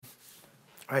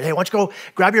All right, hey, why don't you go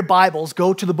grab your Bibles,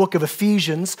 go to the book of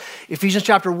Ephesians. Ephesians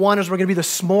chapter 1 is where we're going to be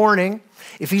this morning.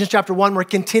 Ephesians chapter 1, we're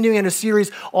continuing in a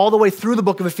series all the way through the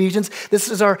book of Ephesians. This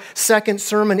is our second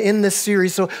sermon in this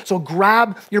series. So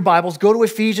grab your Bibles, go to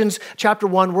Ephesians chapter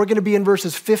 1. We're going to be in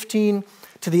verses 15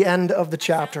 to the end of the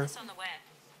chapter.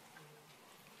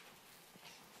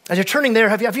 As you're turning there,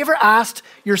 have you ever asked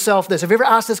yourself this? Have you ever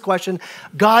asked this question,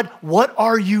 God, what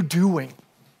are you doing?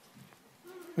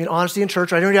 I mean, honesty in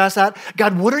church, right? Anybody ask that?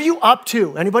 God, what are you up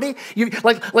to? Anybody?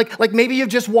 Like maybe you've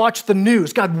just watched the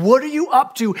news. God, what are you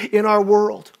up to in our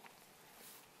world?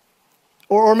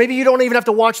 Or maybe you don't even have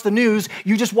to watch the news.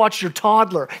 You just watch your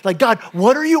toddler. Like, God,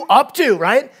 what are you up to,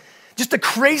 right? Just the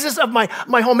craziness of my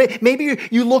home. Maybe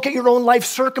you look at your own life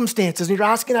circumstances and you're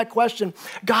asking that question.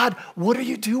 God, what are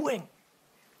you doing?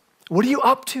 What are you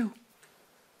up to?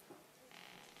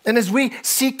 And as we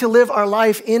seek to live our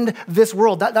life in this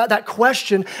world, that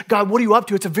question, God, what are you up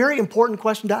to? It's a very important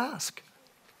question to ask.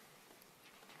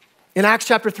 In Acts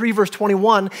chapter 3, verse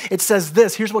 21, it says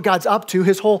this. Here's what God's up to.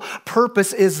 His whole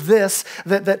purpose is this,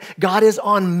 that God is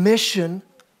on mission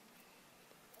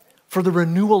for the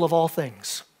renewal of all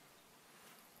things.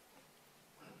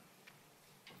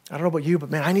 I don't know about you, but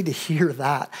man, I need to hear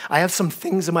that. I have some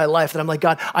things in my life that I'm like,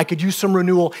 God, I could use some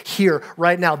renewal here,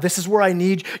 right now. This is where I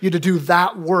need you to do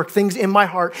that work. Things in my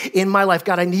heart, in my life.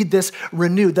 God, I need this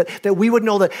renewed. That we would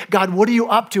know that, God, what are you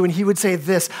up to? And he would say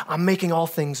this, I'm making all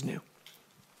things new.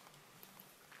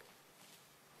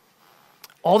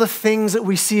 All the things that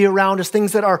we see around us,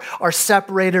 things that are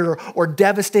separated or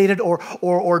devastated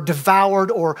or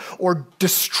devoured or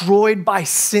destroyed by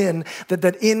sin,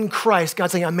 that in Christ,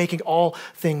 God's saying, I'm making all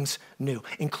things new,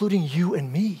 including you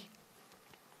and me.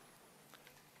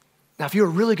 Now, if you were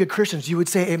really good Christians, you would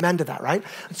say amen to that, right?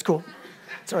 That's cool.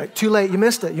 It's all right. Too late. You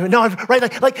missed it.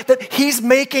 Right? Like that he's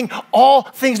making all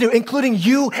things new, including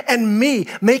you and me,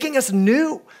 making us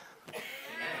new.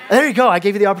 There you go. I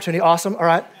gave you the opportunity. Awesome. All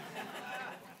right.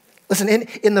 Listen,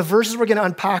 in the verses we're going to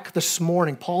unpack this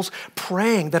morning, Paul's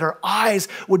praying that our eyes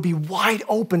would be wide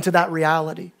open to that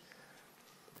reality.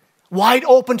 Wide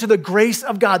open to the grace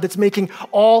of God that's making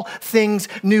all things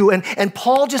new. And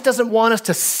Paul just doesn't want us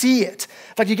to see it.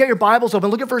 In fact, you get your Bibles open,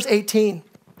 look at verse 18.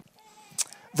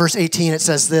 Verse 18, it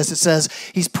says this. It says,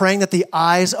 he's praying that the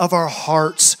eyes of our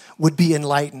hearts would be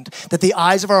enlightened, that the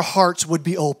eyes of our hearts would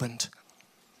be opened.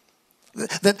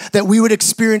 That we would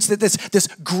experience this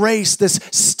grace, this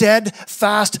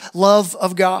steadfast love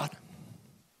of God.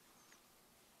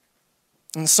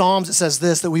 In Psalms, it says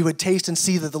this, that we would taste and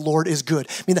see that the Lord is good.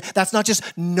 I mean, that's not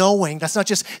just knowing, that's not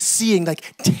just seeing,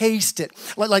 like taste it.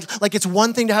 Like it's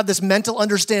one thing to have this mental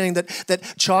understanding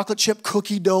that chocolate chip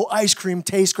cookie dough ice cream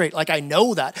tastes great. Like I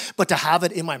know that, but to have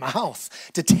it in my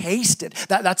mouth, to taste it,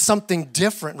 that's something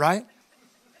different, right?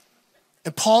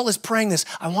 And Paul is praying this.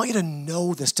 I want you to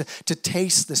know this, to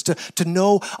taste this, to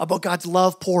know about God's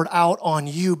love poured out on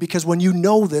you, because when you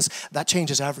know this, that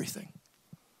changes everything.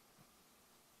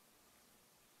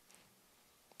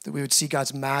 That we would see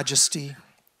God's majesty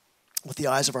with the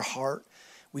eyes of our heart.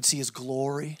 We'd see his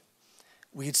glory.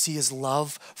 We'd see his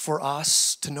love for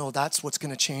us, to know that's what's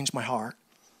going to change my heart.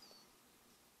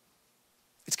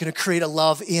 It's going to create a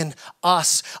love in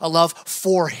us, a love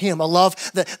for him, a love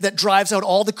that drives out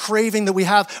all the craving that we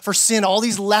have for sin, all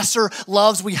these lesser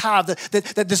loves we have,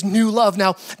 that this new love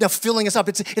now filling us up.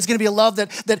 It's going to be a love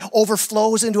that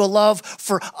overflows into a love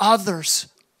for others.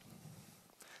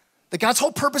 That God's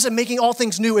whole purpose in making all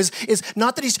things new is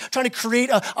not that he's trying to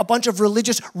create a bunch of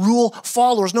religious rule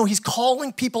followers. No, he's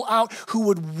calling people out who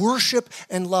would worship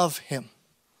and love him.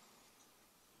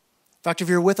 In fact, if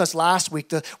you were with us last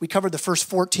week, we covered the first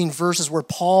 14 verses where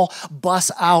Paul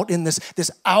busts out in this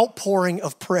outpouring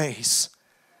of praise.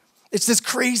 It's this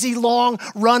crazy long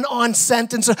run-on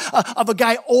sentence of a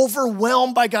guy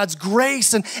overwhelmed by God's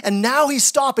grace. And now he's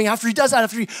stopping. After he does that,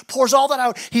 after he pours all that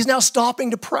out, he's now stopping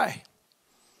to pray.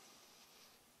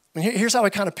 And here's how I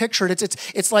kind of picture it.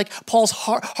 It's like Paul's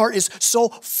heart is so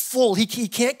full. He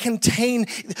can't contain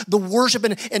the worship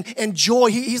and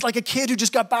joy. He's like a kid who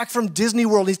just got back from Disney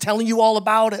World. He's telling you all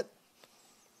about it.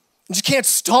 You just can't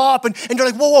stop. And you're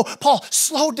like, whoa, Paul,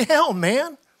 slow down,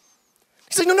 man.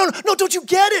 He's like, no, don't you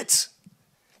get it?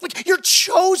 Like, you're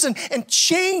chosen and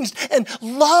changed and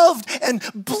loved and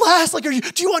blessed. Like,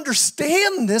 do you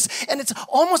understand this? And it's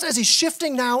almost as he's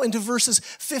shifting now into verses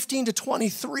 15 to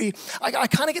 23, I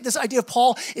kind of get this idea of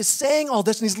Paul is saying all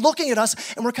this and he's looking at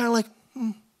us and we're kind of like,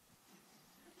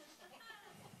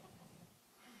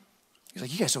 He's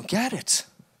like, you guys don't get it.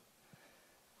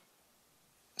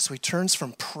 So he turns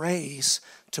from praise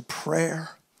to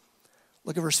prayer.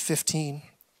 Look at verse 15.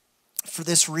 For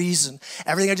this reason,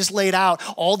 everything I just laid out,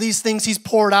 all these things he's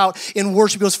poured out in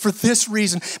worship, he goes, for this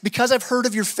reason, because I've heard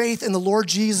of your faith in the Lord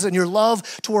Jesus and your love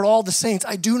toward all the saints,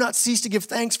 I do not cease to give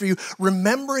thanks for you,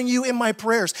 remembering you in my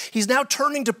prayers. He's now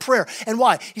turning to prayer. And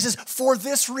why? He says, for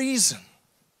this reason.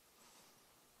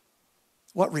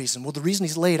 What reason? Well, the reason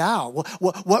he's laid out.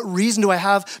 What reason do I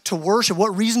have to worship?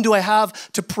 What reason do I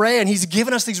have to pray? And he's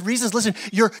given us these reasons. Listen,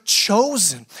 you're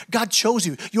chosen. God chose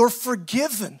you. You're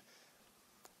forgiven.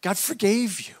 God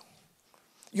forgave you.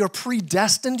 You're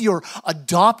predestined, you're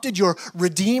adopted, you're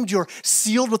redeemed, you're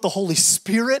sealed with the Holy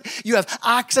Spirit. You have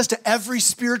access to every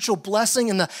spiritual blessing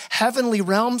in the heavenly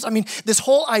realms. I mean, this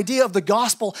whole idea of the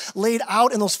gospel laid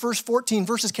out in those first 14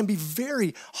 verses can be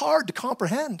very hard to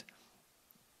comprehend.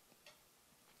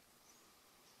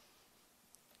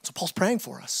 So Paul's praying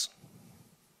for us.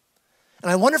 And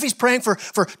I wonder if he's praying for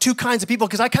two kinds of people,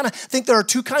 because I kind of think there are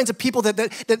two kinds of people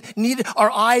that need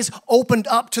our eyes opened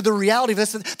up to the reality of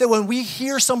this, that when we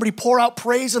hear somebody pour out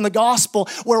praise in the gospel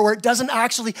where it doesn't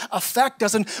actually affect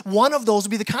us, and one of those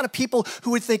would be the kind of people who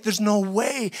would think there's no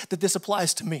way that this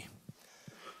applies to me.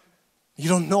 You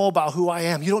don't know about who I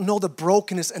am. You don't know the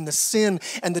brokenness and the sin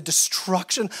and the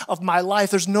destruction of my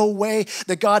life. There's no way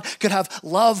that God could have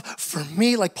love for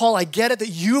me. Like, Paul, I get it that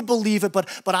you believe it, but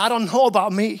I don't know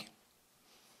about me.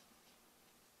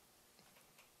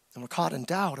 And we're caught in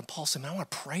doubt. And Paul said, man, I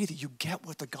want to pray that you get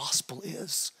what the gospel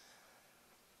is.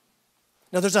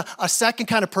 Now, there's a second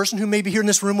kind of person who may be here in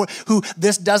this room who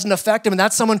this doesn't affect him, and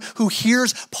that's someone who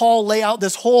hears Paul lay out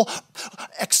this whole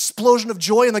explosion of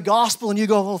joy in the gospel, and you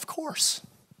go, well, of course.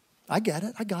 I get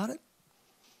it. I got it.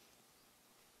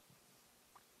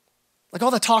 Like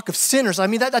all the talk of sinners, I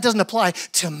mean, that doesn't apply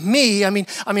to me. I mean,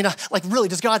 like really,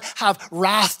 does God have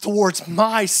wrath towards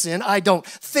my sin? I don't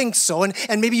think so.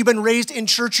 And maybe you've been raised in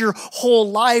church your whole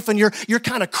life and you're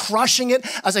kind of crushing it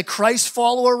as a Christ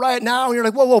follower right now. And you're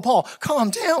like, whoa, Paul, calm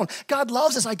down. God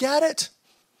loves us. I get it.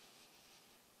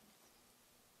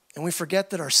 And we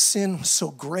forget that our sin was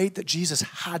so great that Jesus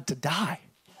had to die.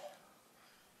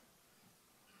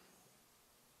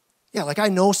 Yeah, like I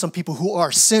know some people who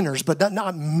are sinners, but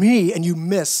not me, and you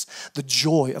miss the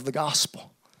joy of the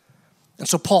gospel. And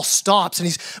so Paul stops and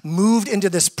he's moved into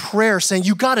this prayer saying,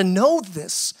 you got to know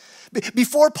this.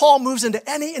 Before Paul moves into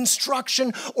any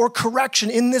instruction or correction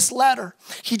in this letter,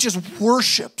 he just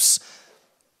worships.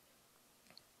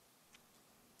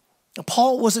 Now,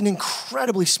 Paul was an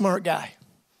incredibly smart guy.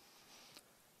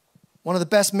 One of the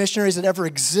best missionaries that ever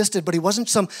existed, but he wasn't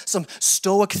some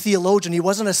stoic theologian. He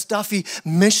wasn't a stuffy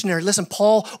missionary. Listen,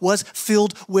 Paul was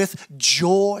filled with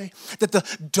joy. That the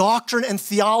doctrine and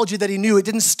theology that he knew, it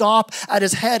didn't stop at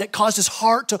his head. It caused his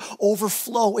heart to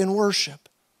overflow in worship.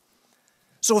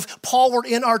 So if Paul were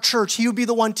in our church, he would be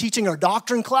the one teaching our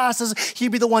doctrine classes.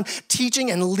 He'd be the one teaching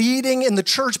and leading in the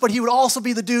church, but he would also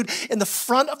be the dude in the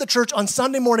front of the church on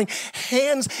Sunday morning,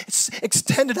 hands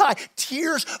extended high,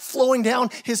 tears flowing down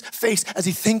his face as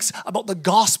he thinks about the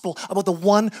gospel, about the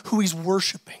one who he's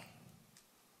worshiping.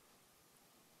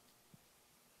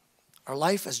 Our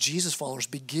life as Jesus followers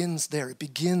begins there. It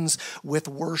begins with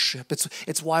worship.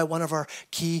 It's why one of our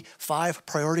key 5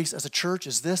 priorities as a church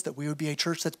is this, that we would be a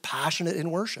church that's passionate in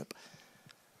worship.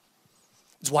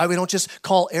 It's why we don't just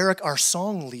call Eric our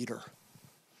song leader.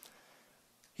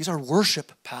 He's our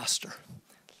worship pastor,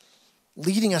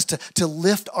 leading us to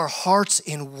lift our hearts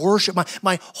in worship.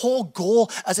 My whole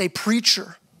goal as a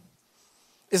preacher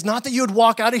is not that you would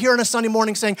walk out of here on a Sunday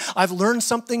morning saying, I've learned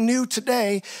something new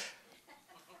today.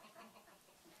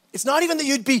 It's not even that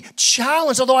you'd be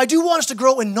challenged, although I do want us to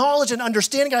grow in knowledge and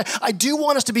understanding. I do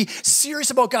want us to be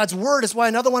serious about God's word. It's why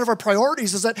another one of our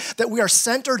priorities is that we are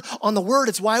centered on the word.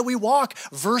 It's why we walk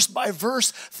verse by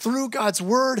verse through God's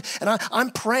word. And I'm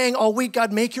praying all week,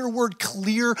 God, make your word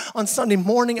clear on Sunday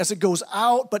morning as it goes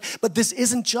out. But this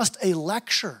isn't just a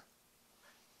lecture.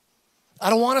 I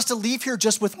don't want us to leave here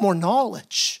just with more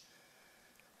knowledge.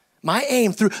 My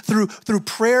aim through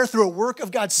prayer, through a work of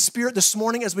God's Spirit this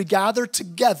morning as we gather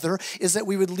together is that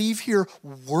we would leave here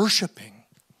worshiping.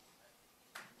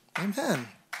 Amen.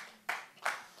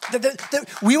 That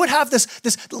we would have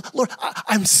this, Lord,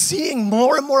 I'm seeing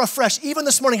more and more afresh, even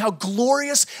this morning, how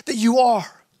glorious that you are.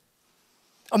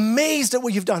 Amazed at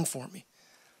what you've done for me.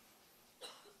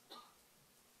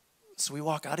 So we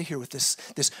walk out of here with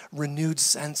this renewed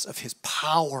sense of his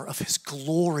power, of his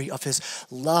glory, of his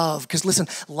love. Because listen,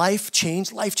 life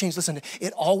change, listen,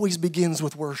 it always begins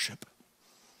with worship.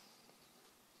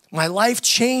 My life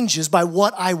changes by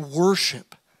what I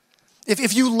worship.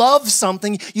 If you love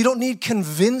something, you don't need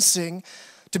convincing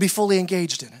to be fully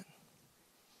engaged in it.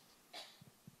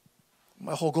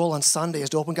 My whole goal on Sunday is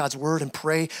to open God's word and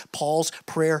pray Paul's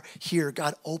prayer here.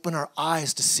 God, open our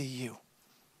eyes to see you.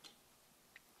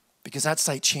 Because that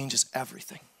sight changes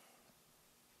everything.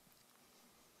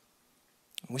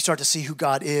 We start to see who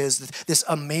God is, this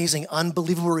amazing,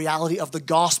 unbelievable reality of the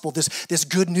gospel, this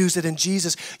good news that in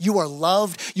Jesus, you are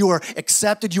loved, you are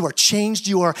accepted, you are changed,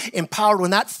 you are empowered.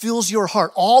 When that fills your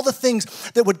heart, all the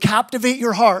things that would captivate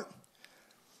your heart,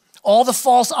 all the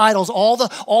false idols, all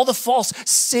the false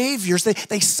saviors,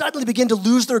 they suddenly begin to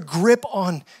lose their grip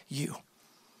on you.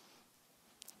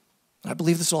 I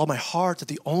believe this with all my heart, that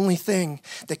the only thing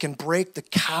that can break the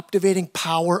captivating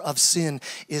power of sin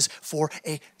is for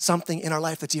something in our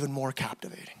life that's even more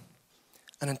captivating,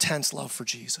 an intense love for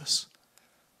Jesus.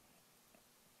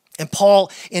 And Paul,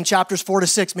 in chapters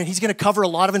 4-6, man, he's going to cover a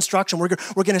lot of instruction. We're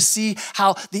going to see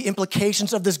how the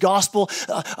implications of this gospel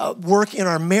work in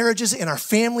our marriages, in our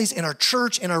families, in our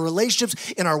church, in our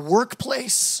relationships, in our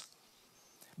workplace.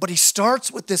 But he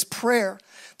starts with this prayer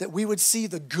that we would see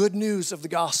the good news of the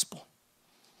gospel.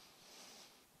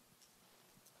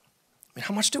 I mean,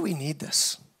 how much do we need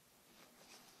this?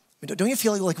 I mean, don't you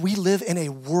feel like we live in a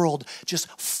world just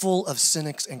full of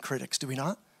cynics and critics, do we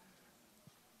not?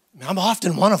 I mean, I'm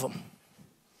often one of them.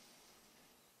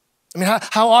 I mean,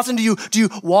 how often do you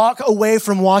walk away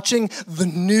from watching the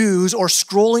news or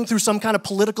scrolling through some kind of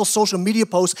political social media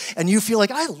post and you feel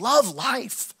like, I love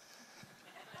life?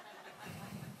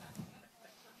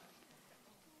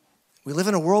 We live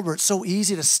in a world where it's so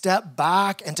easy to step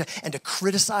back and to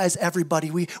criticize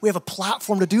everybody. We have a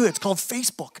platform to do it. It's called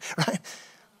Facebook, right?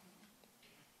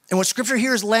 And what Scripture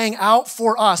here is laying out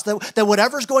for us, that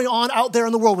whatever's going on out there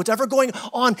in the world, whatever's going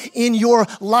on in your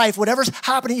life, whatever's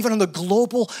happening even on the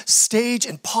global stage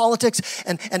in politics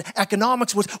and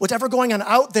economics, whatever going on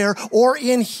out there or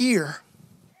in here,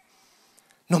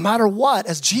 no matter what,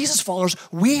 as Jesus followers,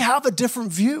 we have a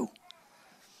different view.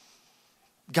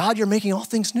 God, you're making all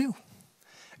things new.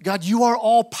 God, you are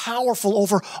all powerful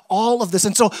over all of this.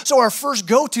 And so our first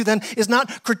go-to then is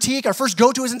not critique. Our first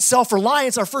go-to isn't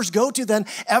self-reliance. Our first go-to then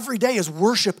every day is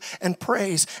worship and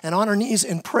praise and on our knees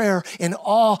in prayer in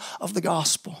awe of the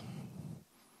gospel.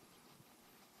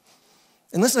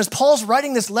 And listen, as Paul's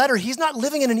writing this letter, he's not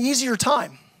living in an easier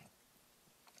time.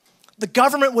 The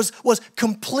government was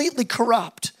completely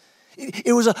corrupt.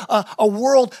 It was a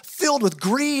world filled with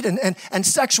greed and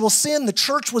sexual sin. The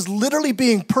church was literally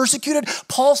being persecuted.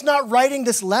 Paul's not writing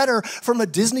this letter from a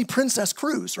Disney princess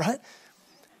cruise, right?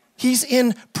 He's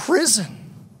in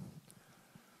prison.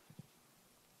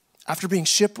 After being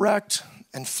shipwrecked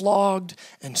and flogged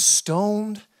and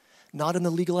stoned, not in the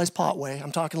legalized pot way.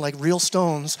 I'm talking like real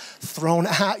stones thrown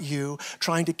at you,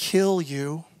 trying to kill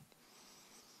you.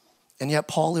 And yet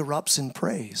Paul erupts in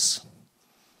praise.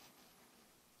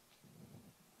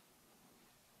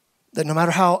 That no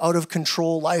matter how out of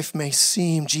control life may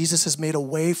seem, Jesus has made a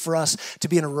way for us to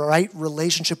be in a right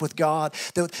relationship with God,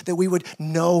 that we would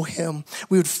know him,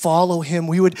 we would follow him,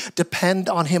 we would depend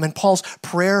on him. And Paul's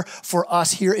prayer for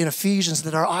us here in Ephesians,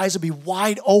 that our eyes would be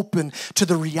wide open to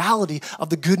the reality of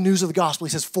the good news of the gospel.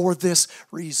 He says, for this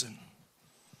reason.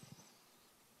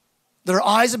 That our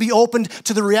eyes would be opened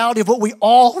to the reality of what we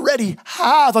already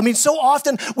have. I mean, so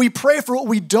often we pray for what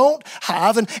we don't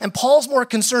have, and Paul's more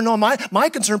concerned. No, my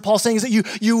concern, Paul's saying, is that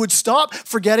you would stop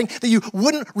forgetting, that you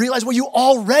wouldn't realize what you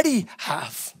already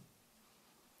have.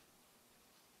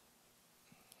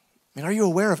 I mean, are you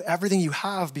aware of everything you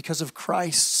have because of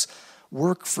Christ's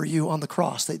work for you on the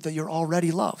cross, that you're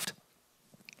already loved?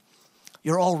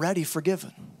 You're already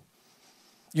forgiven.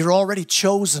 You're already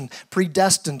chosen,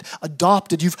 predestined,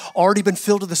 adopted. You've already been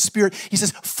filled with the Spirit. He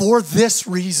says, for this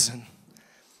reason.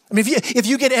 I mean, if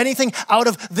you get anything out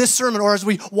of this sermon, or as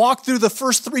we walk through the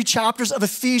first 3 chapters of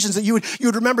Ephesians, that you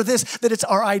would remember this, that it's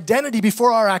our identity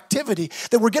before our activity,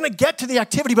 that we're going to get to the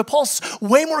activity, but Paul's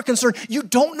way more concerned. You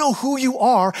don't know who you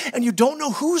are, and you don't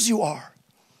know whose you are.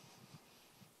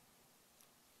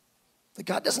 That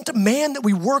God doesn't demand that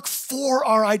we work for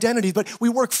our identity, but we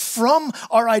work from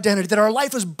our identity, that our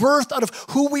life is birthed out of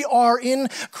who we are in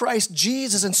Christ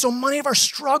Jesus. And so many of our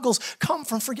struggles come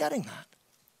from forgetting that.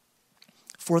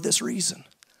 For this reason.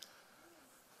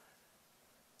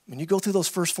 When you go through those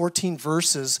first 14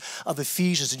 verses of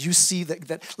Ephesians and you see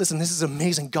that, listen, this is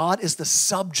amazing. God is the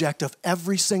subject of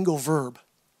every single verb.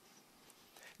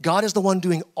 God is the one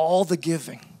doing all the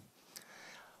giving.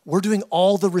 We're doing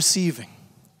all the receiving.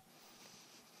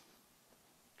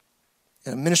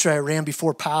 In a ministry I ran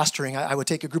before pastoring, I would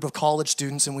take a group of college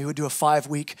students and we would do a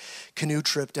 5-week canoe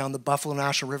trip down the Buffalo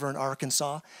National River in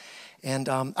Arkansas. And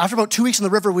after about 2 weeks in the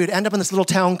river, we would end up in this little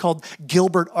town called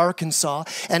Gilbert, Arkansas.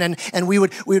 And we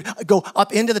would go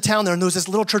up into the town there, and there was this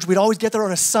little church. We'd always get there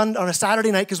on a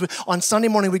Saturday night, because on Sunday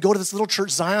morning, we'd go to this little church,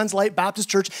 Zion's Light Baptist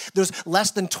Church. There's less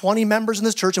than 20 members in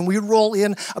this church, and we'd roll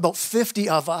in about 50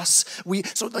 of us.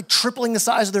 So like tripling the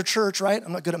size of their church, right?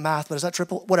 I'm not good at math, but is that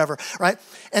triple? Whatever, right?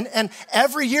 And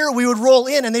every year we would roll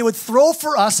in, and they would throw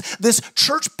for us this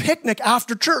church picnic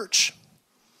after church.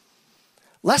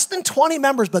 Less than 20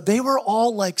 members, but they were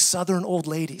all like Southern old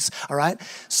ladies, all right?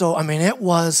 So, I mean, it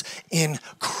was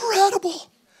incredible.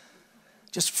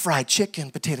 Just fried chicken,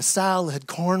 potato salad,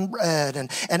 cornbread, and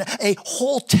a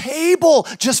whole table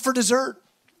just for dessert,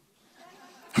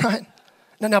 right?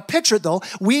 Now picture it though.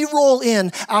 We roll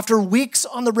in after weeks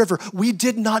on the river. We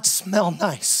did not smell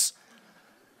nice.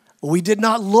 We did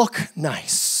not look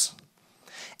nice.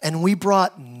 And we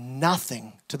brought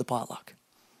nothing to the potluck.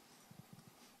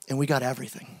 And we got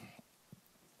everything.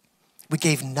 We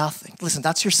gave nothing. Listen,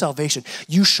 that's your salvation.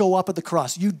 You show up at the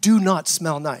cross. You do not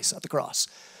smell nice at the cross.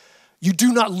 You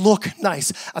do not look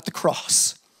nice at the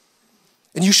cross.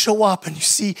 And you show up and you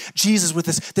see Jesus with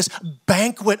this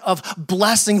banquet of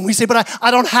blessing. And we say, but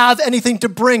I don't have anything to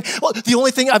bring. Well, the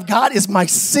only thing I've got is my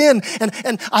sin.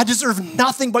 And I deserve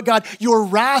nothing but God, your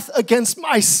wrath against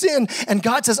my sin. And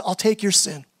God says, I'll take your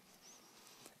sin.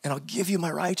 And I'll give you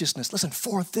my righteousness. Listen,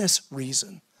 for this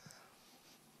reason.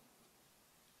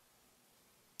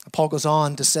 Paul goes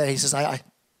on to say, he says, I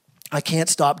can't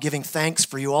stop giving thanks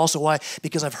for you also. Why?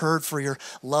 Because I've heard for your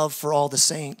love for all the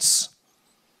saints.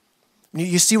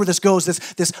 You see where this goes.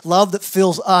 This love that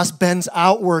fills us bends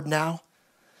outward now.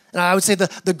 And I would say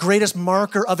the greatest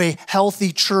marker of a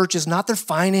healthy church is not their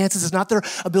finances, it's not their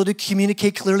ability to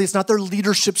communicate clearly, it's not their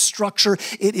leadership structure,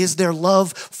 it is their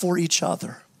love for each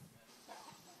other.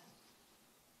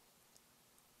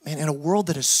 Man, in a world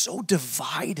that is so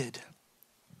divided,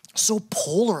 so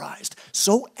polarized,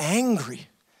 so angry.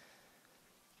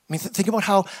 I mean, think about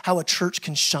how a church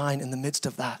can shine in the midst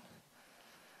of that.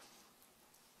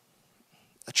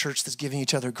 A church that's giving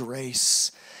each other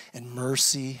grace and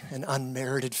mercy and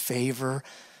unmerited favor,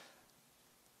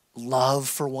 love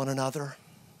for one another.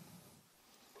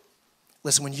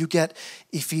 Listen, when you get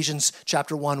Ephesians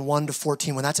chapter 1, 1 to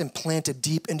 14, when that's implanted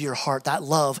deep into your heart, that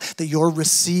love that you're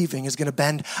receiving is going to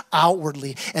bend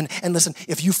outwardly. And listen,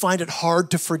 if you find it hard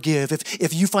to forgive,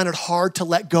 if you find it hard to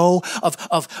let go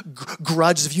of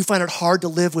grudges, if you find it hard to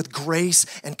live with grace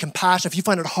and compassion, if you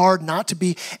find it hard not to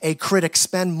be a critic,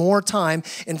 spend more time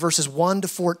in verses 1 to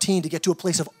 14 to get to a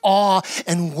place of awe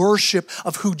and worship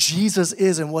of who Jesus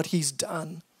is and what he's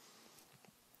done.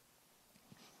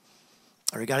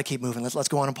 All right, we got to keep moving. Let's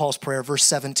go on in Paul's prayer, verse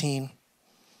 17.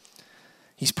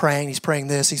 He's praying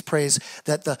this. He prays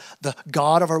that the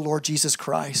God of our Lord Jesus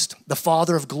Christ, the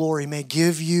Father of glory, may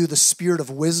give you the spirit of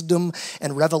wisdom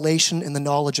and revelation in the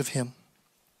knowledge of him.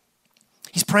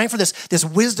 He's praying for this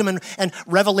wisdom and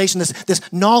revelation, this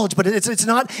knowledge, but it's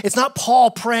not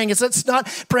Paul praying. It's not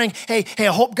praying, hey, I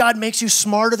hope God makes you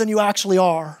smarter than you actually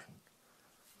are.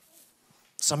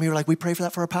 Some of you are like, we pray for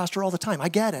that for our pastor all the time. I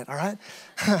get it, all right?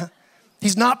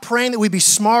 He's not praying that we'd be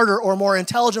smarter or more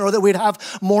intelligent or that we'd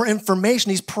have more information.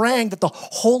 He's praying that the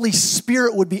Holy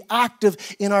Spirit would be active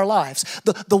in our lives.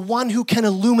 The one who can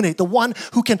illuminate, the one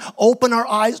who can open our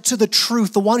eyes to the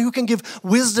truth, the one who can give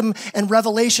wisdom and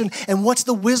revelation. And what's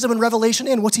the wisdom and revelation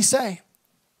in? What's he say?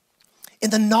 In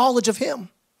the knowledge of him.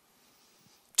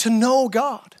 To know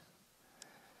God.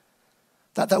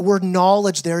 That word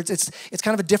knowledge there, it's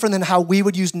kind of different than how we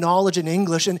would use knowledge in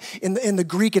English. And in the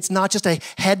Greek, it's not just a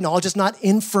head knowledge, it's not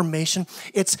information,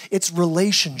 it's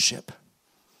relationship.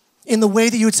 In the way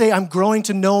that you would say, I'm growing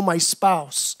to know my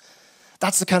spouse.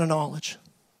 That's the kind of knowledge.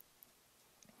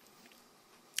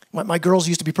 My girls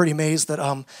used to be pretty amazed that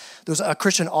there was a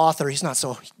Christian author, he's not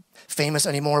so famous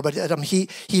anymore, but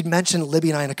he'd mentioned Libby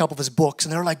and I in a couple of his books,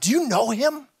 and they were like, do you know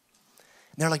him? And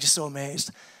they're like just so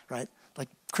amazed, right? Like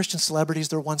Christian celebrities,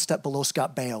 they're one step below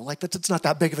Scott Baio. Like it's not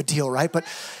that big of a deal, right? But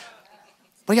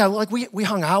yeah, like we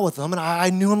hung out with them, and I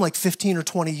knew him like 15 or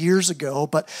 20 years ago.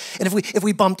 And if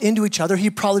we bumped into each other,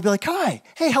 he'd probably be like, "Hi,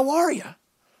 hey, how are you?"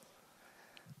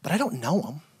 But I don't know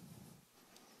him.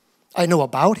 I know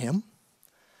about him.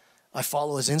 I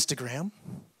follow his Instagram.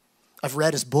 I've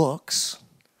read his books.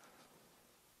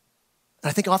 And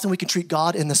I think often we can treat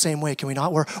God in the same way, can we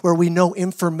not? Where we know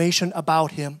information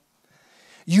about him.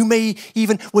 You may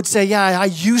even would say, yeah, I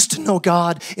used to know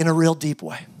God in a real deep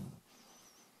way.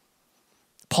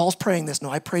 Paul's praying this. No,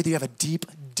 I pray that you have a deep,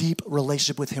 deep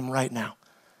relationship with him right now.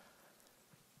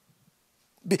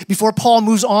 Before Paul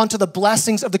moves on to the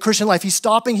blessings of the Christian life, he's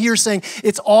stopping here saying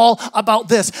it's all about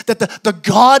this, that the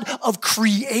God of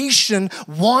creation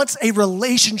wants a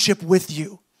relationship with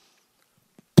you.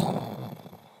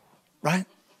 Right?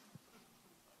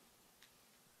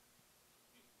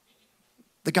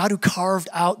 The God who carved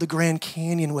out the Grand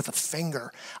Canyon with a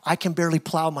finger. I can barely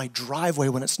plow my driveway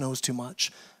when it snows too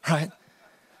much, right?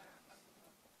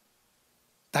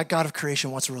 That God of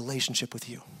creation wants a relationship with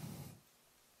you.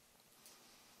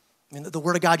 I mean, the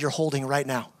word of God you're holding right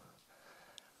now.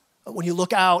 When you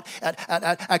look out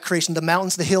at creation, the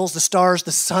mountains, the hills, the stars,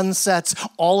 the sunsets,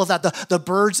 all of that, the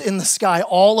birds in the sky,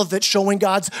 all of it showing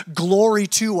God's glory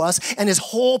to us. And his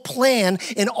whole plan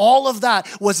in all of that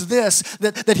was this,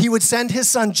 that he would send his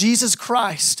son, Jesus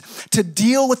Christ, to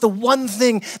deal with the one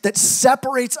thing that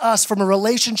separates us from a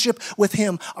relationship with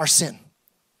him, our sin.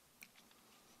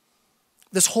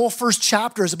 This whole first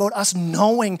chapter is about us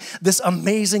knowing this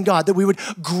amazing God, that we would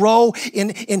grow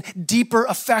in deeper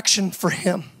affection for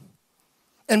him.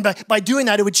 And by doing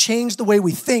that, it would change the way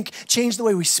we think, change the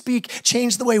way we speak,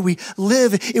 change the way we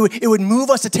live. It would move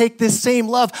us to take this same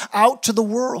love out to the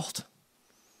world.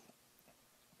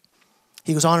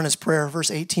 He goes on in his prayer,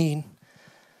 verse 18.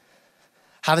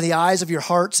 Having the eyes of your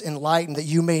hearts enlightened, that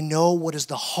you may know what is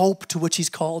the hope to which he's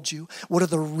called you, what are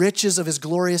the riches of his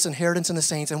glorious inheritance in the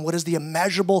saints, and what is the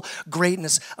immeasurable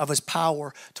greatness of his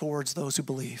power towards those who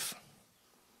believe.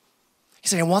 He's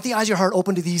saying, I want the eyes of your heart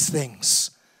open to these things,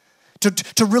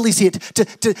 to really see it,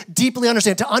 to deeply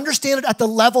understand, to understand it at the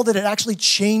level that it actually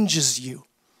changes you.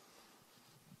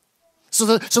 So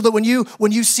that when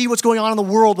you see what's going on in the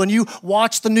world, when you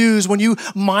watch the news, when you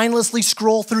mindlessly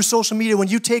scroll through social media, when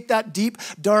you take that deep,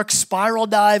 dark spiral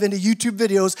dive into YouTube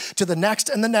videos to the next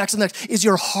and the next and the next, is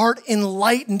your heart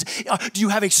enlightened? Do you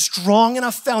have a strong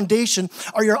enough foundation?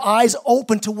 Are your eyes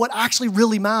open to what actually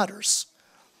really matters?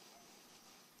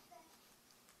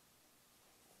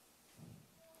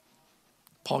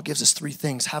 Paul gives us three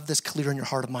things. Have this clear in your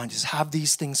heart of mind. Just have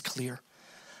these things clear.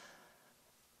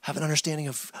 Have an understanding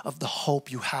of the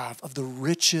hope you have, of the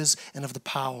riches and of the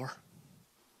power.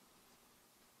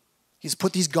 He's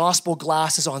put these gospel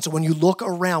glasses on. So when you look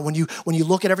around, when you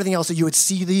look at everything else, that you would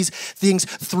see these things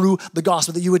through the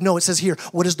gospel, that you would know. It says here,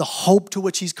 what is the hope to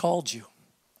which he's called you?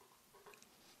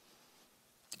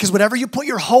 Because whatever you put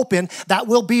your hope in, that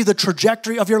will be the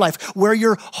trajectory of your life, where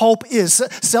your hope is.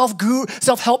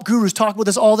 Self-help gurus talk about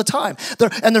this all the time.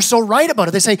 They're so right about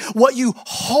it. They say what you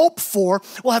hope for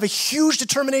will have a huge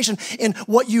determination in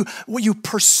what you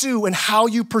pursue and how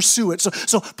you pursue it.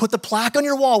 So put the plaque on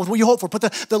your wall with what you hope for. Put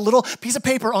the little piece of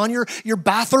paper on your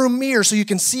bathroom mirror so you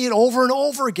can see it over and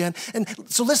over again. And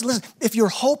so listen, if your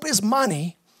hope is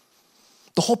money,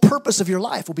 the whole purpose of your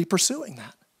life will be pursuing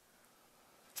that.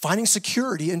 Finding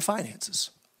security in finances.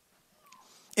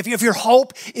 If your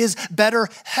hope is better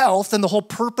health, then the whole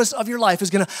purpose of your life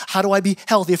is how do I be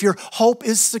healthy? If your hope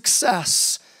is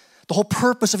success, the whole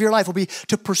purpose of your life will be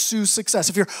to pursue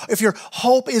success. If your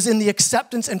hope is in the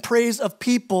acceptance and praise of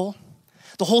people,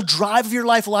 the whole drive of your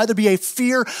life will either be a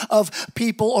fear of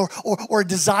people or a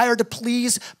desire to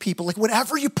please people. Like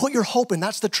whatever you put your hope in,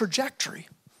 that's the trajectory.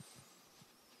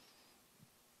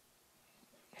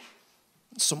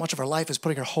 So much of our life is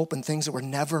putting our hope in things that were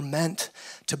never meant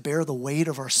to bear the weight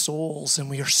of our souls. And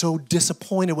we are so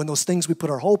disappointed when those things we put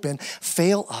our hope in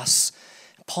fail us.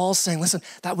 Paul's saying, listen,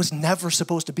 that was never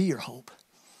supposed to be your hope.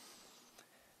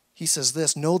 He says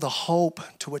this, know the hope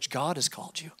to which God has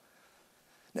called you.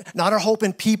 Not our hope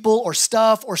in people or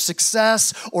stuff or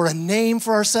success or a name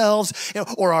for ourselves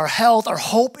or our health. Our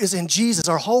hope is in Jesus.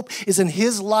 Our hope is in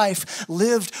his life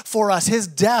lived for us, his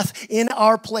death in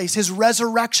our place, his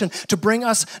resurrection to bring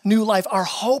us new life. Our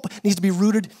hope needs to be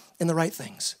rooted in the right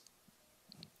things.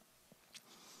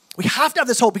 We have to have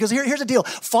this hope because here's the deal.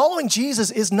 Following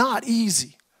Jesus is not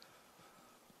easy.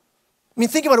 I mean,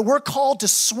 think about it. We're called to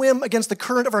swim against the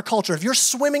current of our culture. If you're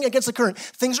swimming against the current,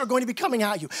 things are going to be coming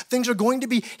at you. Things are going to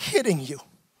be hitting you.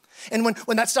 And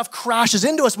when that stuff crashes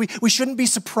into us, we shouldn't be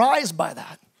surprised by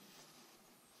that.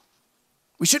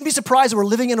 We shouldn't be surprised that we're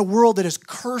living in a world that is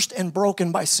cursed and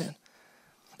broken by sin.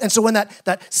 And so when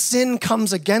that sin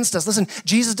comes against us, listen,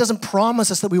 Jesus doesn't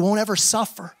promise us that we won't ever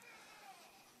suffer.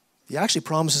 He actually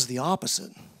promises the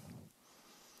opposite.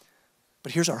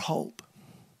 But here's our hope.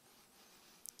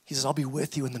 He says, I'll be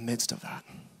with you in the midst of that.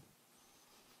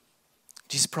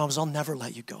 Jesus promises, I'll never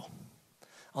let you go.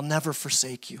 I'll never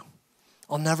forsake you.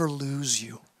 I'll never lose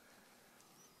you.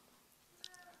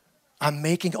 I'm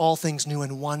making all things new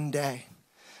in one day.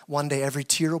 One day, every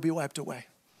tear will be wiped away.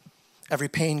 Every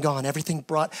pain gone. Everything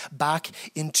brought back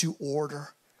into order.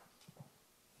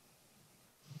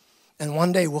 And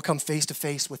one day we'll come face to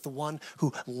face with the one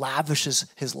who lavishes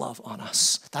his love on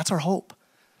us. That's our hope.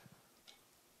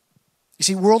 You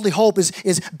see, worldly hope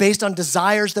is based on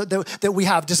desires that we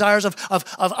have. Desires of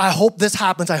I hope this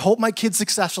happens. I hope my kid's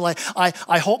successful.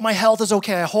 I hope my health is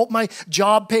okay. I hope my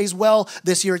job pays well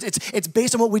this year. It's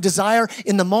based on what we desire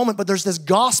in the moment, but there's this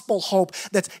gospel hope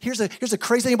that's, here's the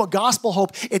crazy thing about gospel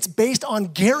hope. It's based on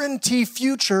guaranteed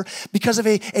future because of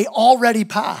a already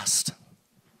past.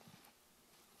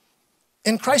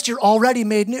 In Christ, you're already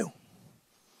made new.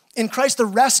 In Christ, the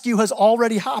rescue has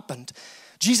already happened.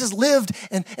 Jesus lived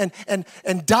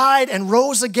and died and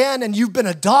rose again, and you've been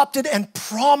adopted and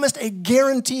promised a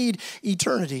guaranteed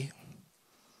eternity.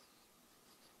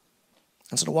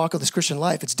 And so to walk out this Christian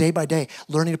life, it's day by day,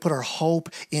 learning to put our hope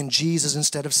in Jesus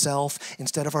instead of self,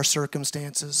 instead of our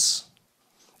circumstances.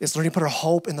 It's learning to put our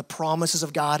hope in the promises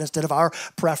of God instead of our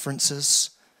preferences.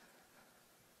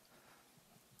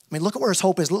 I mean, look at where his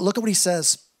hope is. Look at what he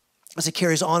says as he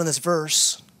carries on in this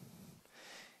verse.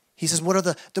 He says,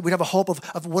 we have a hope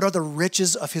of what are the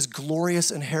riches of his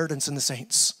glorious inheritance in the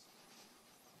saints?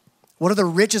 What are the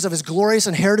riches of his glorious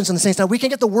inheritance in the saints? Now, we can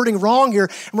get the wording wrong here,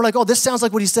 and we're like, oh, this sounds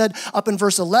like what he said up in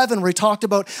verse 11, where he talked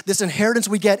about this inheritance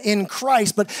we get in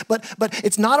Christ, but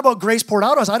it's not about grace poured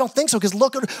out on us. I don't think so, because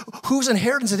look at whose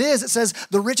inheritance it is. It says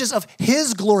the riches of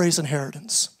his glorious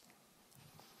inheritance.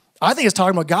 I think it's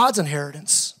talking about God's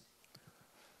inheritance.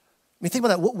 I mean, think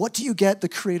about that. What do you get, the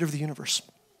creator of the universe?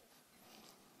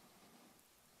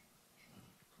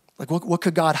 Like, what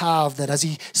could God have that as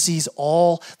he sees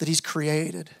all that he's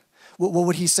created, what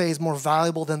would he say is more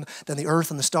valuable than the earth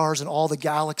and the stars and all the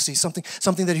galaxies?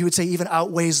 Something that he would say even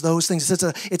outweighs those things.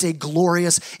 It's a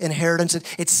glorious inheritance.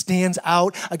 It stands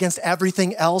out against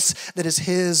everything else that is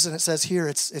his. And it says here,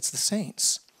 it's the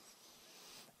saints.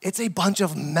 It's a bunch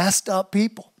of messed up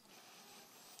people.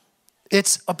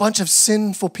 It's a bunch of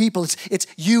sinful people. It's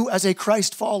you as a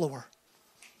Christ follower.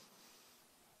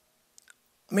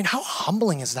 I mean, how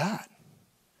humbling is that?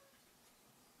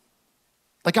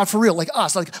 Like, God, for real, like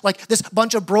us, like this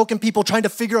bunch of broken people trying to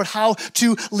figure out how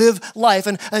to live life.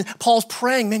 And Paul's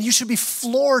praying, man, you should be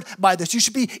floored by this. You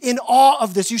should be in awe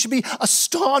of this. You should be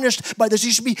astonished by this.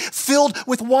 You should be filled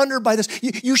with wonder by this.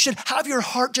 You should have your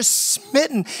heart just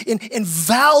smitten in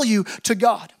value to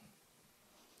God.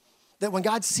 That when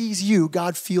God sees you,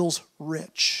 God feels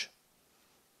rich.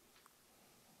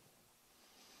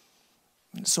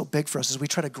 And it's so big for us as we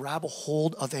try to grab a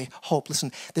hold of a hope.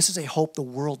 Listen, this is a hope the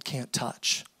world can't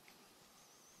touch.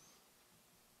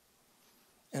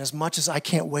 And as much as I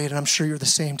can't wait, and I'm sure you're the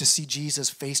same, to see Jesus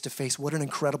face to face, what an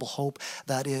incredible hope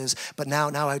that is. But now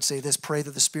I'd say this, pray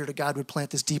that the Spirit of God would plant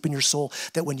this deep in your soul,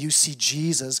 that when you see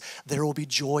Jesus, there will be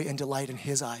joy and delight in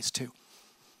his eyes too.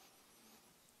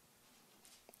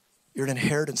 You're an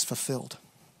inheritance fulfilled.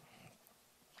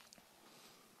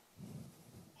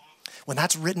 When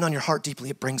that's written on your heart deeply,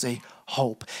 it brings a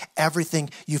hope. Everything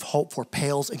you've hoped for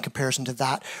pales in comparison to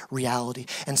that reality.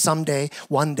 And someday,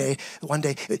 one day,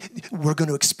 we're going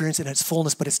to experience it in its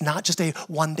fullness, but it's not just a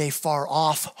one day far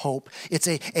off hope. It's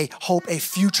a hope, a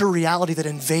future reality that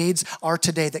invades our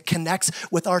today, that connects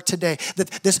with our today,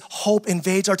 that this hope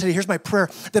invades our today. Here's my prayer,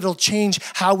 that it'll change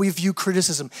how we view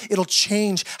criticism. It'll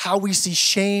change how we see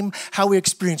shame, how we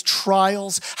experience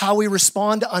trials, how we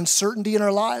respond to uncertainty in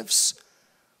our lives.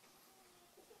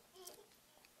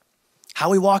 How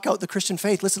we walk out the Christian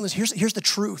faith. Listen, here's the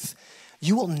truth.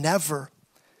 You will never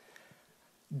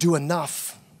do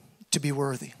enough to be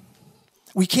worthy.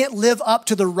 We can't live up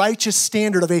to the righteous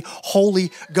standard of a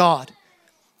holy God.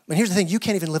 And here's the thing, you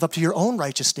can't even live up to your own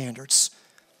righteous standards.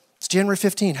 It's January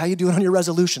 15. How you doing on your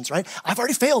resolutions, right? I've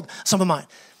already failed some of mine.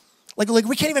 Like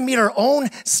we can't even meet our own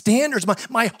standards.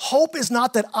 My hope is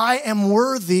not that I am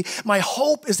worthy. My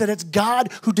hope is that it's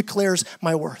God who declares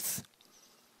my worth.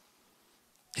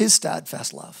 His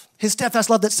steadfast love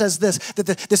that says this, that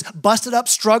this busted up,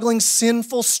 struggling,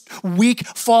 sinful, weak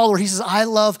follower, he says, I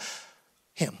love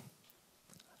him.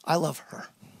 I love her.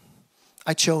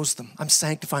 I chose them. I'm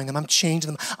sanctifying them. I'm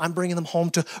changing them. I'm bringing them home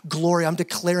to glory. I'm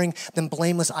declaring them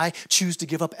blameless. I choose to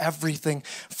give up everything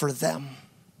for them.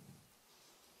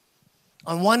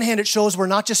 On one hand, it shows we're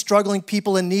not just struggling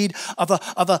people in need of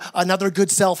another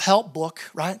good self-help book,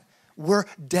 right? We're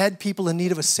dead people in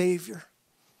need of a Savior.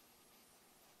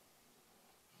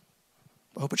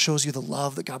 I hope it shows you the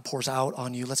love that God pours out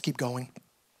on you. Let's keep going.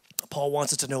 Paul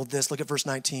wants us to know this. Look at verse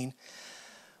 19.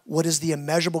 What is the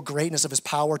immeasurable greatness of his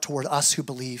power toward us who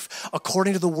believe,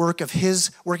 according to the working of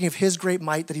his great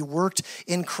might that he worked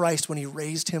in Christ when he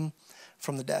raised him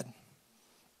from the dead.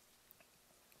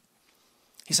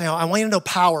 He's saying, I want you to know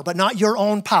power, but not your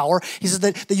own power. He says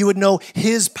that you would know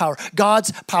his power,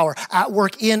 God's power at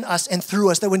work in us and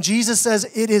through us. That when Jesus says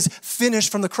it is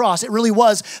finished from the cross, it really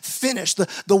was finished.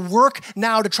 The work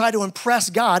now to try to impress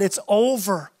God, it's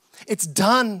over. It's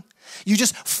done. You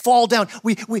just fall down.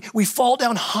 We fall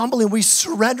down humbly and we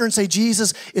surrender and say,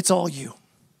 Jesus, it's all you.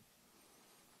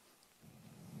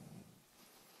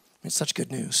 It's such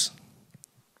good news.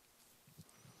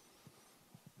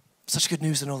 Such good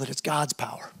news to know that it's God's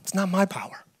power. It's not my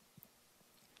power.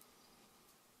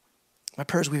 My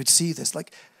prayer is we would see this.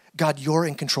 Like, God, you're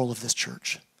in control of this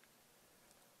church.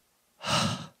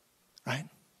 Right?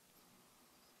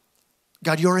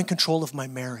 God, you're in control of my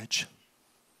marriage.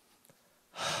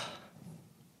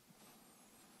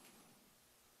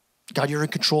 God, you're in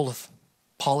control of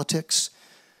politics.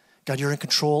 God, you're in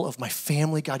control of my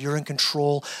family. God, you're in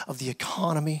control of the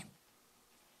economy.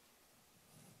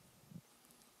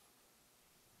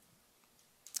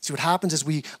 See, what happens is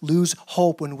we lose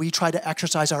hope when we try to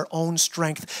exercise our own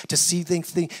strength to see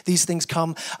these things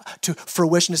come to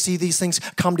fruition, to see these things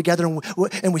come together,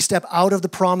 and we step out of the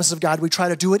promise of God. We try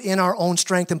to do it in our own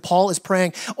strength, and Paul is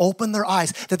praying, open their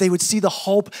eyes, that they would see the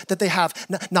hope that they have,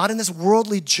 not in this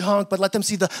worldly junk, but let them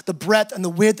see the breadth and the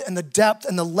width and the depth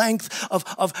and the length of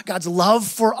God's love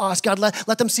for us. God,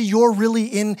 let them see you're really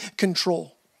in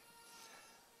control.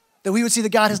 That we would see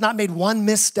that God has not made one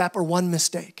misstep or one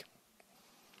mistake.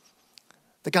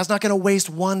 That God's not going to waste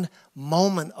one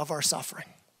moment of our suffering.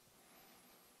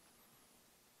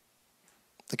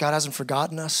 That God hasn't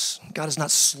forgotten us. God is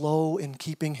not slow in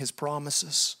keeping his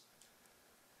promises.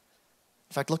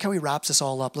 In fact, look how he wraps this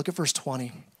all up. Look at verse 20.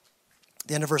 At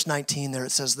the end of verse 19 there,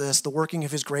 it says this, the working of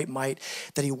his great might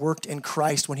that he worked in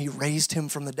Christ when he raised him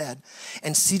from the dead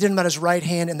and seated him at his right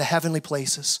hand in the heavenly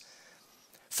places,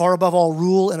 far above all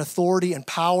rule and authority and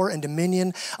power and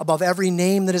dominion, above every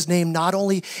name that is named, not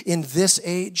only in this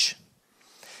age,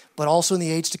 but also in the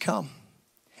age to come.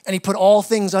 And he put all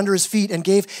things under his feet and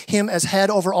gave him as head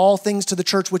over all things to the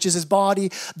church, which is his body,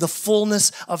 the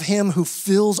fullness of him who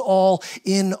fills all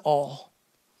in all.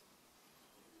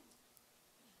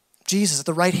 Jesus at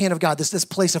the right hand of God, this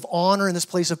place of honor and this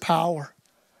place of power.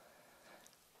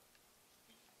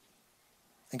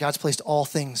 And God's placed all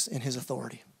things in his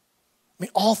authority. I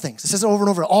mean, all things. It says it over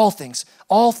and over, all things,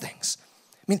 all things.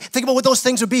 I mean, think about what those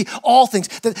things would be, all things.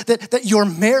 That your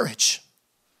marriage,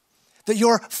 that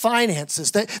your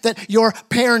finances, that your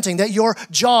parenting, that your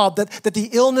job, that the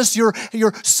illness you're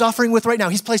suffering with right now,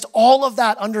 he's placed all of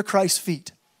that under Christ's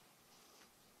feet.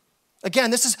 Again,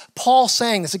 this is Paul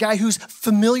saying this, a guy who's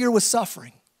familiar with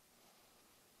suffering.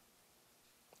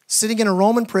 Sitting in a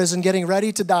Roman prison, getting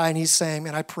ready to die, and he's saying,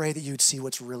 man, I pray that you'd see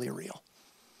what's really real.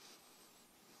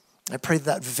 I pray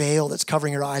that veil that's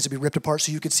covering your eyes would be ripped apart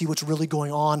so you could see what's really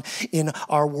going on in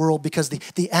our world, because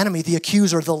the enemy, the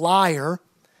accuser, the liar,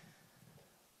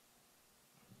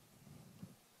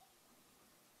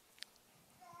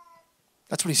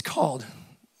 that's what he's called.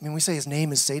 I mean, we say his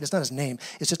name is Satan. It's not his name.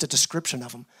 It's just a description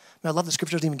of him. I mean, I love the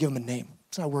scripture doesn't even give him a name.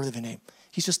 It's not worthy of a name.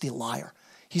 He's just the liar.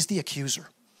 He's the accuser.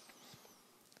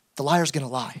 The liar's going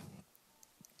to lie.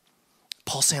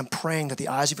 Paul saying, I'm praying that the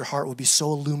eyes of your heart would be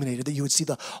so illuminated that you would see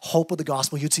the hope of the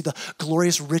gospel. You'd see the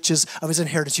glorious riches of his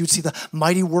inheritance. You'd see the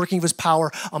mighty working of his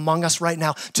power among us right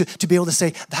now to be able to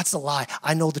say, that's the lie.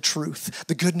 I know the truth.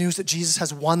 The good news that Jesus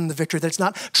has won the victory, that it's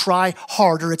not try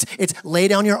harder. It's lay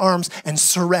down your arms and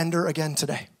surrender again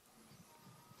today.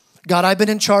 God, I've been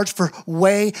in charge for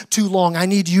way too long. I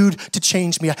need you to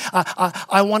change me.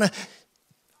 I want to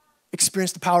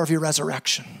experience the power of your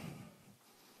resurrection.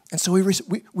 And so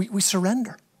we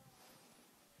surrender.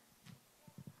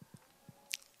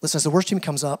 Listen, as the worship team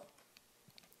comes up,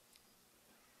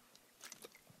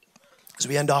 as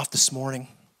we end off this morning,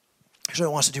 here's what I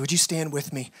want us to do. Would you stand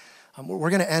with me? We're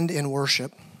going to end in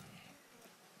worship.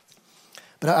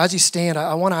 But as you stand,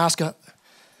 I want to ask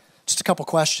just a couple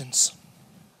questions.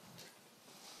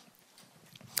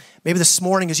 Maybe this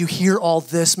morning as you hear all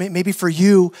this, maybe for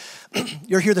you,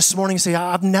 you're here this morning and say,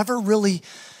 I've never really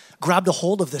grabbed a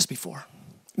hold of this before.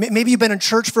 Maybe you've been in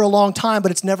church for a long time,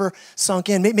 but it's never sunk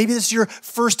in. Maybe this is your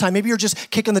first time. Maybe you're just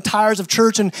kicking the tires of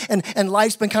church and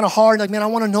life's been kind of hard. Like, man, I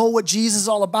want to know what Jesus is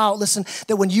all about. Listen,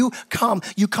 that when you come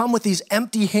with these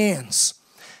empty hands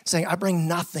saying, I bring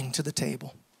nothing to the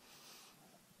table.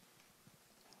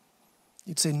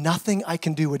 You'd say, nothing I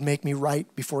can do would make me right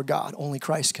before God. Only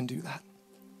Christ can do that.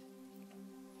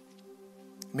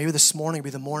 Maybe this morning will be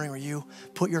the morning where you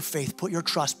put your faith, put your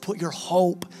trust, put your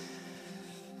hope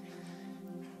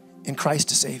in Christ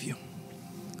to save you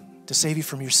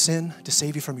from your sin, to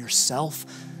save you from yourself.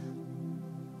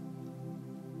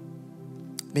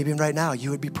 Maybe right now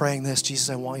you would be praying this: Jesus,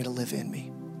 I want you to live in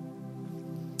me.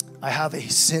 I have a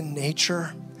sin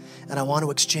nature, and I want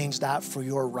to exchange that for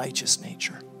your righteous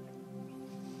nature.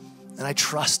 And I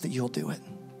trust that you'll do it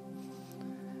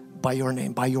by your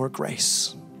name, by your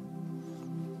grace.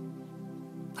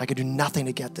 I could do nothing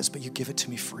to get this, but you give it to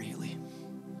me freely.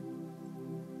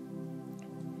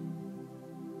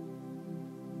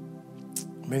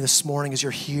 Maybe this morning as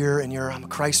you're here and I'm a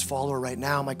Christ follower right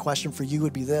now, my question for you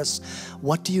would be this: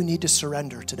 what do you need to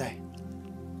surrender today?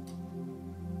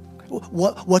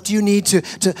 What do you need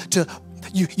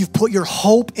you've put your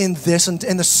hope in this, and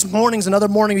this morning's another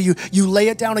morning where you lay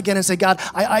it down again and say, God,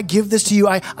 I give this to you.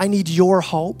 I need your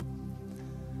hope.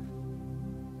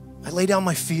 I lay down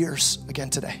my fears again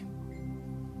today,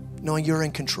 knowing you're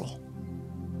in control.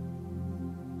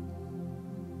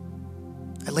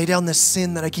 I lay down this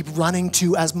sin that I keep running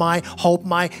to as my hope,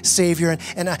 my Savior,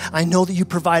 and I know that you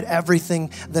provide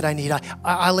everything that I need.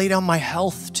 I lay down my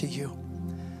health to you,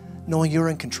 knowing you're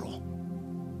in control.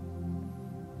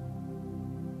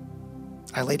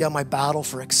 I lay down my battle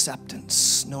for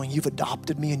acceptance, knowing you've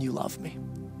adopted me and you love me.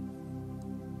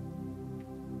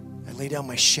 I lay down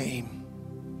my shame,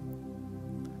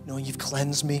 knowing you've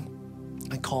cleansed me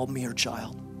and called me your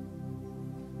child.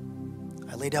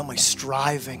 I lay down my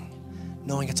striving,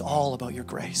 knowing it's all about your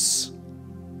grace.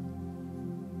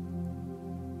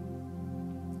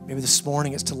 Maybe this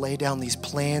morning it's to lay down these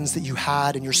plans that you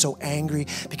had and you're so angry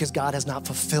because God has not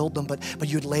fulfilled them, but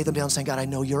you'd lay them down saying, God, I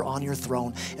know you're on your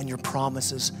throne and your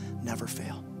promises never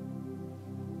fail.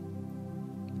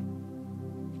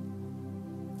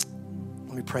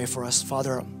 Let me pray for us.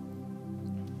 Father,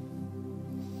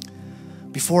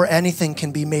 before anything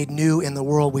can be made new in the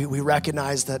world, we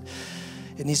recognize that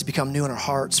it needs to become new in our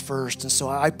hearts first. And so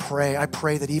I pray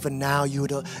that even now you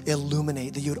would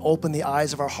illuminate, that you would open the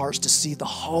eyes of our hearts to see the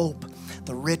hope,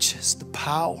 the riches, the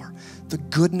power, the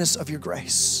goodness of your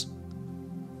grace.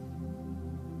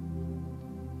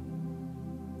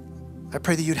 I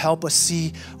pray that you'd help us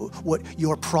see what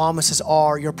your promises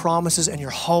are, your promises and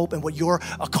your hope, and what you're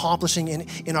accomplishing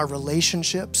in our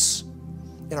relationships,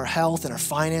 in our health, in our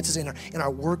finances, in our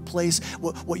workplace,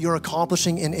 what you're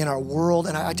accomplishing in our world.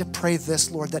 And I just pray this,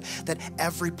 Lord, that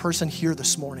every person here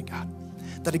this morning, God,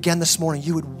 that again this morning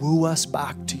you would woo us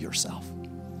back to yourself,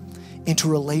 into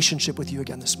relationship with you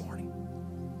again this morning.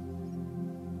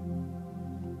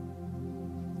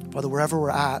 Father, wherever we're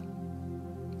at,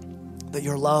 that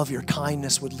your love, your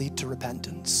kindness would lead to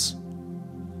repentance.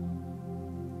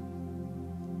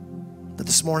 That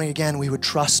this morning, again, we would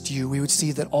trust you. We would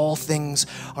see that all things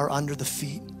are under the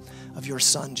feet of your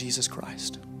Son, Jesus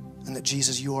Christ. And that,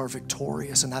 Jesus, you are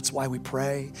victorious. And that's why we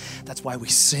pray. That's why we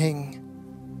sing.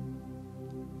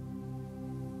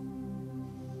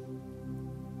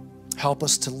 Help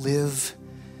us to live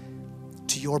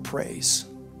to your praise,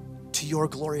 to your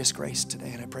glorious grace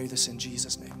today. And I pray this in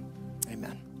Jesus' name.